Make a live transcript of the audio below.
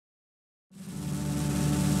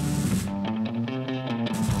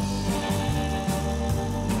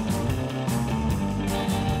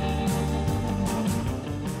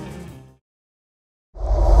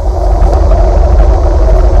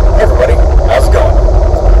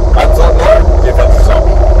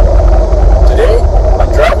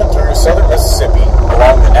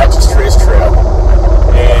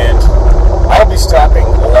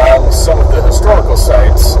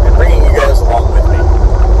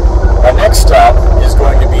next stop is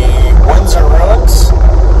going to be Windsor Ruins,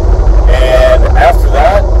 and after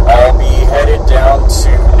that I'll be headed down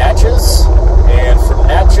to Natchez, and from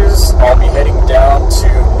Natchez I'll be heading down to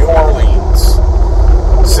New Orleans.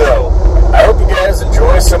 So I hope you guys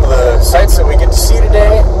enjoy some of the sights that we get to see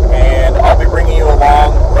today, and I'll be bringing you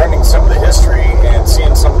along, learning some of the history and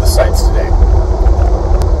seeing some of the sights today.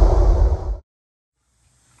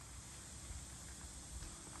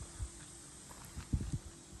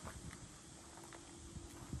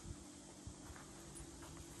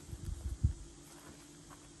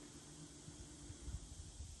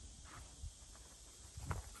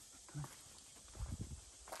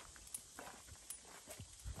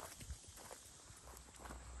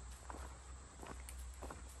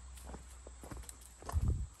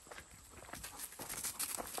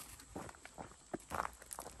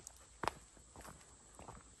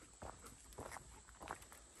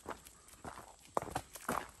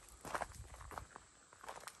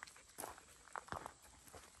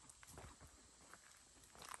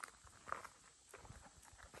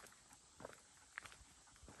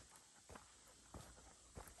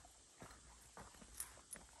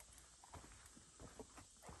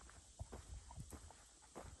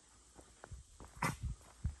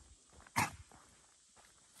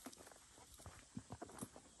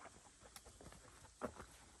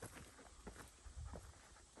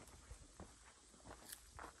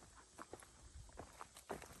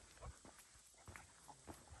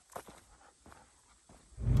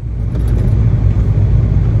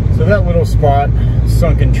 So that little spot,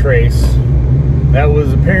 Sunken Trace, that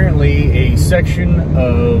was apparently a section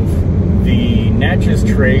of the Natchez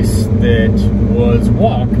Trace that was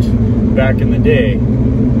walked back in the day.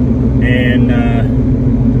 And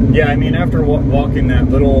yeah, I mean, after walking that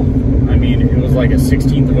little, I mean, it was like a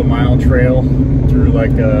 1/16 of a mile trail through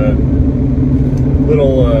like a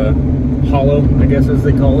little hollow, I guess as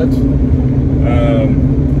they call it.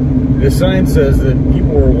 The sign says that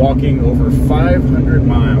people were walking over 500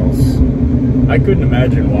 miles. I couldn't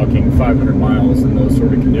imagine walking 500 miles in those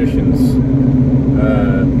sort of conditions.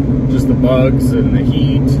 Just the bugs and the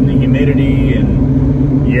heat and the humidity,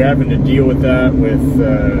 and you having to deal with that with,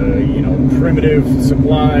 you know, primitive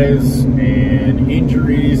supplies and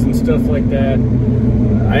injuries and stuff like that.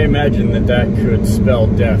 I imagine that that could spell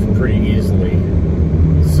death pretty easily.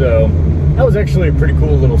 So that was actually a pretty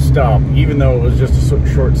cool little stop, even though it was just a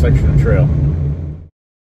short section of trail.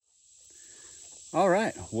 All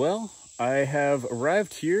right, well, I have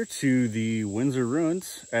arrived here to the Windsor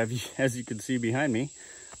Ruins. As you can see behind me,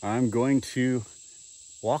 I'm going to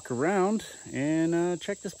walk around and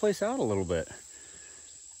check this place out a little bit.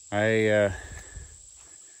 I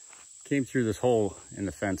came through this hole in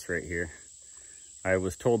the fence right here. I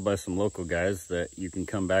was told by some local guys that you can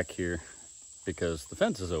come back here because the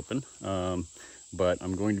fence is open, but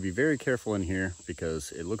I'm going to be very careful in here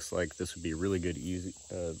because it looks like this would be a really good,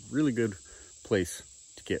 really good place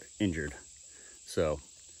to get injured. So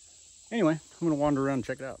anyway, I'm gonna wander around and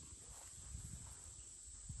check it out.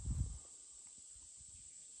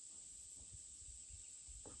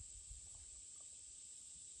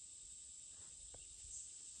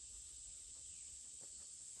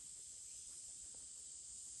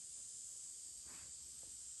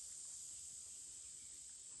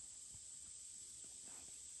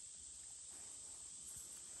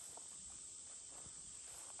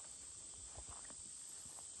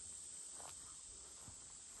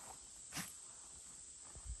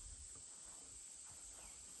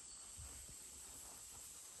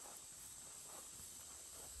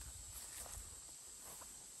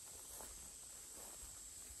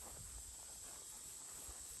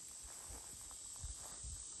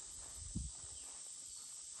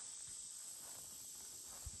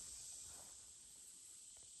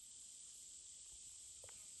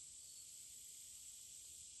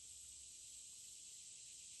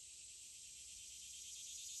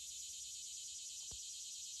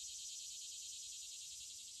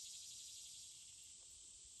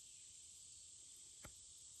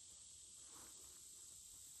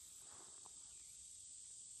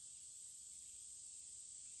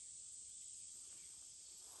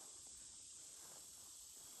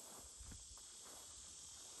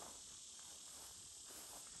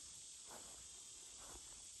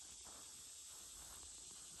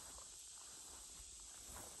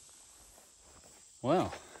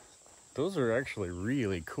 Wow, those are actually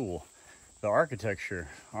really cool. The architecture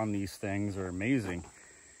on these things are amazing.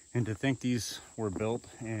 And to think these were built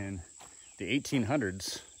in the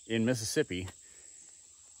 1800s in Mississippi.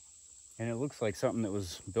 And it looks like something that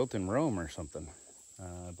was built in Rome or something.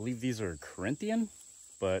 I believe these are Corinthian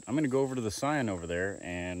but I'm going to go over to the sign over there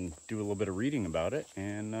and do a little bit of reading about it,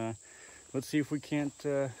 and let's see if we can't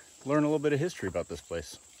learn a little bit of history about this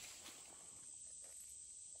place.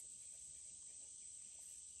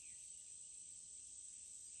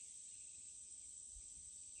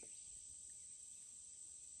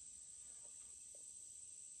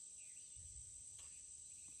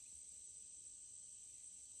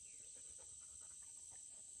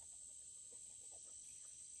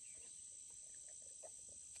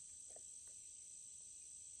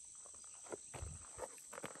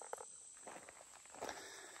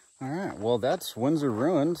 All right, well, that's Windsor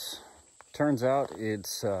Ruins. Turns out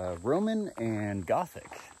it's Roman and Gothic.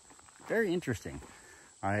 Very interesting.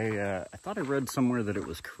 I thought I read somewhere that it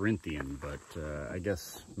was Corinthian, but I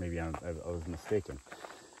guess maybe I was mistaken.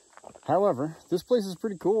 However, this place is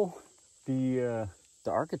pretty cool. The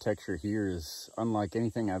architecture here is unlike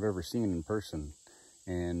anything I've ever seen in person,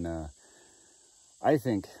 and I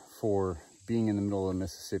think for being in the middle of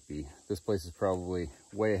Mississippi, this place is probably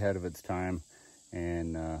way ahead of its time,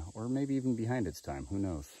 and or maybe even behind its time. Who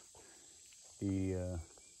knows? The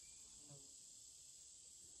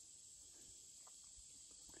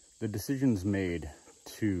decisions made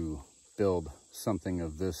to build something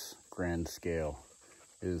of this grand scale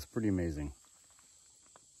is pretty amazing.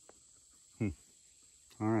 All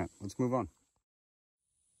right, let's move on.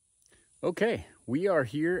 Okay, we are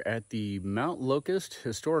here at the Mount Locust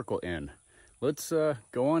Historical Inn. Let's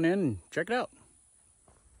go on in and check it out.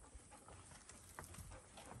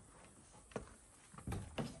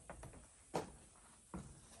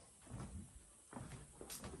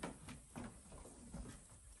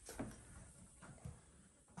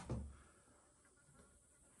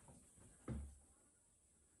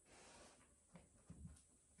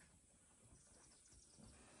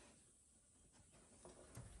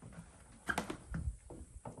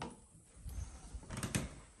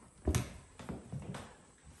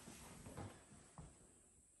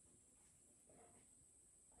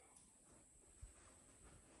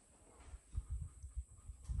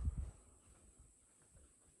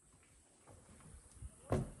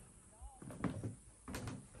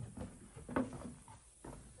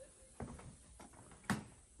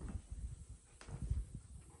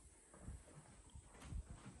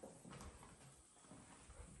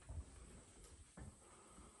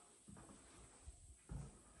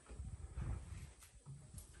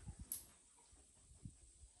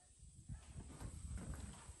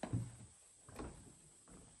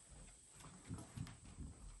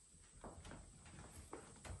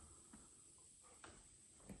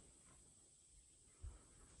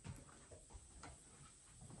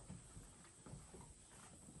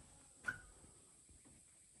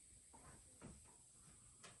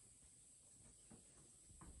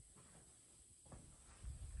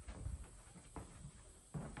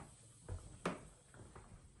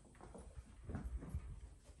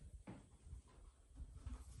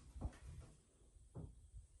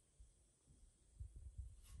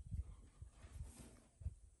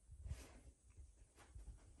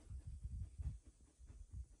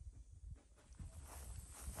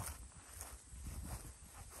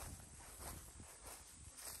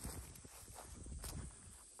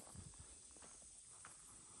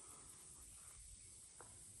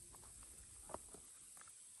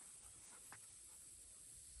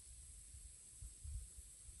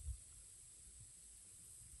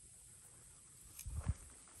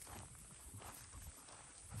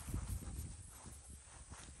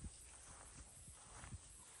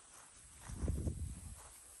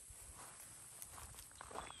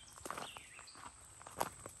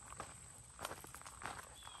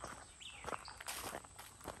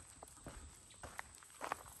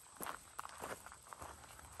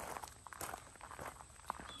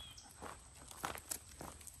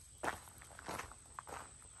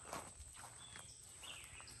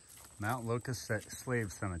 Mount Locust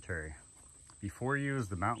Slave Cemetery. Before you is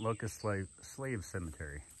the Mount Locust Slave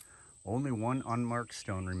Cemetery. Only one unmarked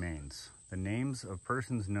stone remains. The names of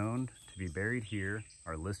persons known to be buried here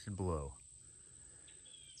are listed below.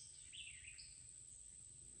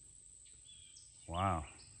 Wow.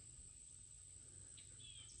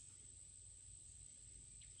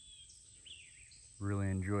 Really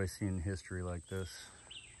enjoy seeing history like this.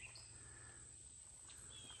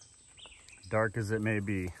 Dark as it may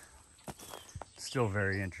be, still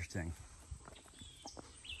very interesting.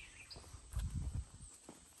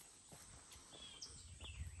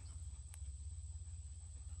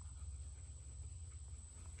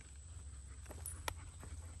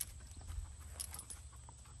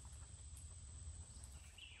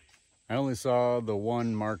 I only saw the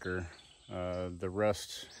one marker. The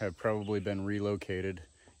rest have probably been relocated.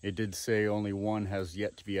 It did say only one has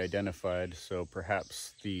yet to be identified, so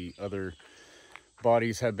perhaps the other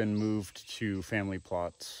bodies have been moved to family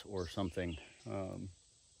plots or something,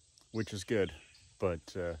 which is good.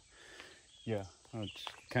 But yeah, it's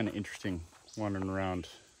kind of interesting wandering around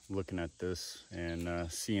looking at this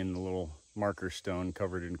and seeing the little marker stone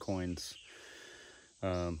covered in coins.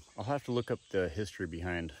 I'll have to look up the history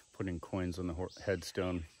behind putting coins on the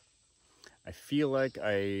headstone. I feel like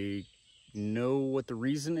I know what the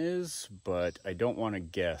reason is, but I don't want to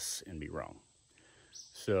guess and be wrong.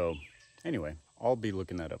 So anyway, I'll be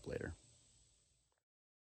looking that up later.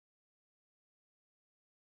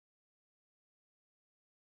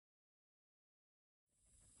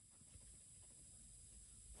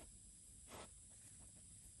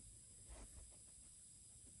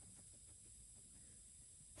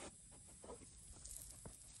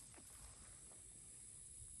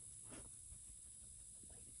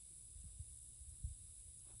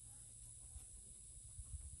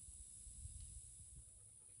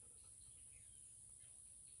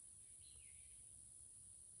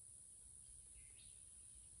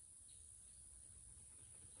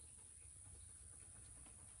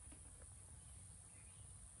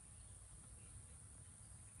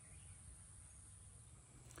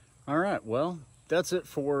 All right, well, that's it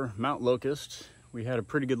for Mount Locust. We had a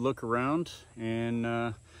pretty good look around, and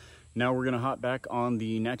now we're gonna hop back on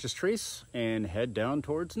the Natchez Trace and head down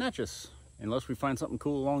towards Natchez, unless we find something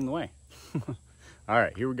cool along the way. All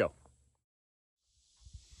right, here we go.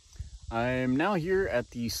 I'm now here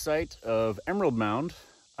at the site of Emerald Mound.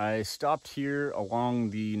 I stopped here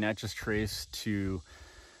along the Natchez Trace to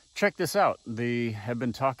check this out. They have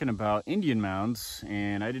been talking about Indian mounds,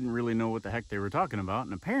 and I didn't really know what the heck they were talking about.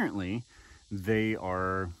 And apparently they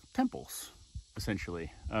are temples,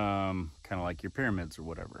 essentially, kind of like your pyramids or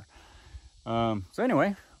whatever. So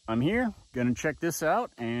anyway, I'm here, gonna check this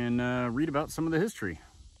out and read about some of the history.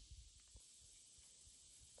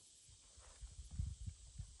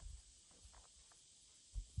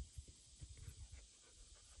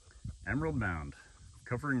 Emerald Mound.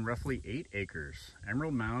 Covering roughly 8 acres,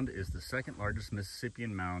 Emerald Mound is the second largest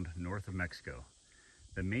Mississippian mound north of Mexico.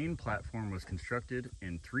 The main platform was constructed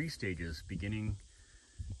in 3 stages beginning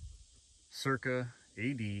circa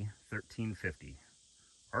AD 1350.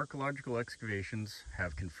 Archaeological excavations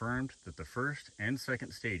have confirmed that the first and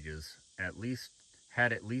second stages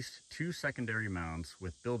had at least 2 secondary mounds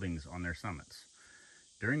with buildings on their summits.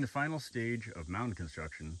 During the final stage of mound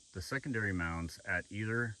construction, the secondary mounds at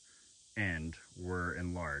either end were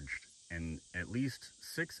enlarged, and at least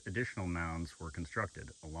 6 additional mounds were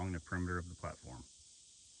constructed along the perimeter of the platform.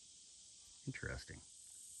 Interesting.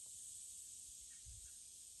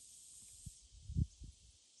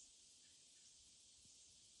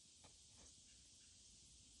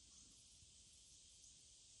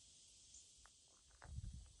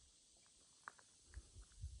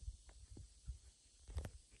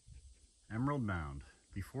 Emerald Mound.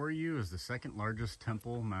 Before you is the second largest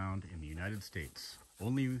temple mound in the United States.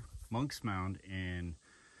 Only Monk's Mound in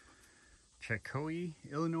Chillicothe,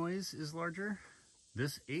 Illinois is larger.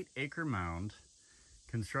 This 8-acre mound,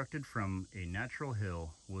 constructed from a natural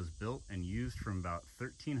hill, was built and used from about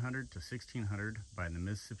 1300 to 1600 by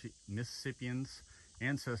the Mississippians,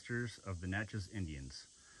 ancestors of the Natchez Indians.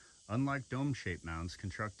 Unlike dome-shaped mounds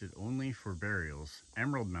constructed only for burials,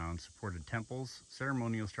 Emerald Mound supported temples,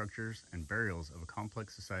 ceremonial structures, and burials of a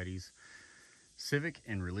complex society's civic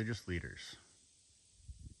and religious leaders.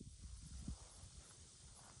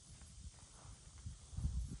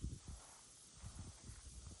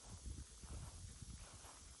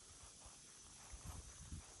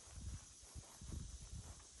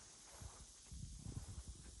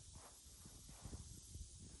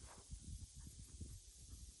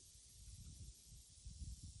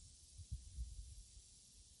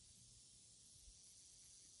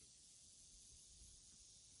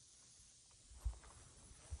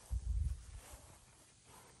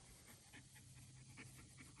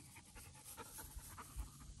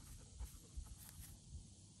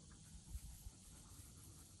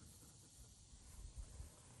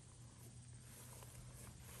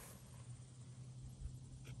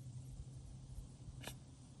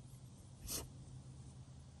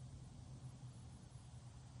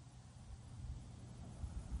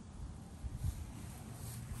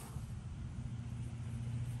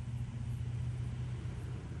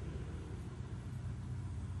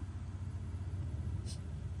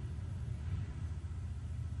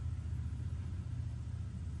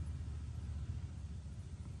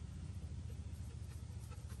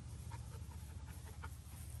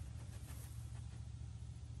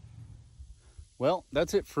 Well,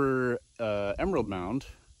 that's it for Emerald Mound.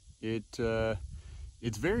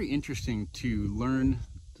 It's very interesting to learn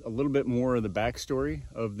a little bit more of the backstory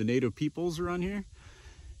of the native peoples around here.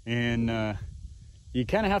 And you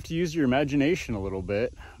kind of have to use your imagination a little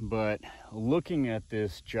bit, but looking at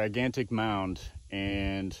this gigantic mound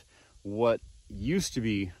and what used to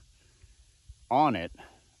be on it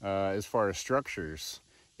as far as structures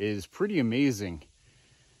is pretty amazing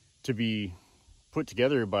to be put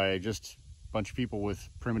together by just a bunch of people with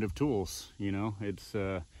primitive tools. You know, it's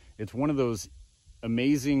one of those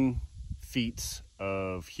amazing feats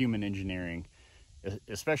of human engineering,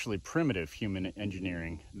 especially primitive human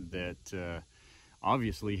engineering, that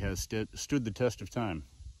obviously has stood the test of time.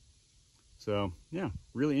 So yeah,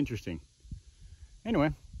 really interesting.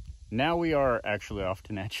 Anyway, now we are actually off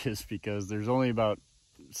to Natchez because there's only about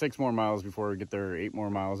 6 more miles before we get there, 8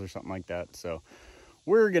 more miles or something like that. So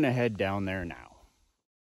we're gonna head down there now.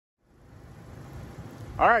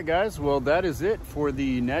 All right, guys, well, that is it for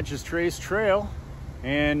the Natchez Trace trail.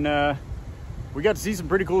 And we got to see some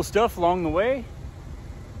pretty cool stuff along the way.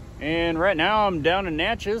 And right now I'm down in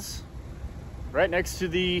Natchez, right next to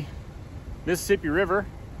the Mississippi River.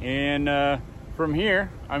 And from here,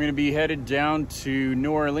 I'm gonna be headed down to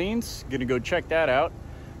New Orleans. Gonna go check that out.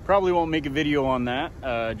 Probably won't make a video on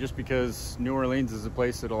that, just because New Orleans is a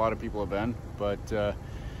place that a lot of people have been. But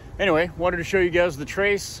anyway, wanted to show you guys the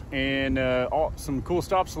trace and some cool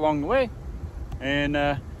stops along the way. And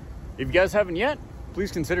if you guys haven't yet,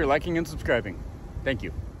 please consider liking and subscribing. Thank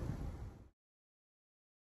you.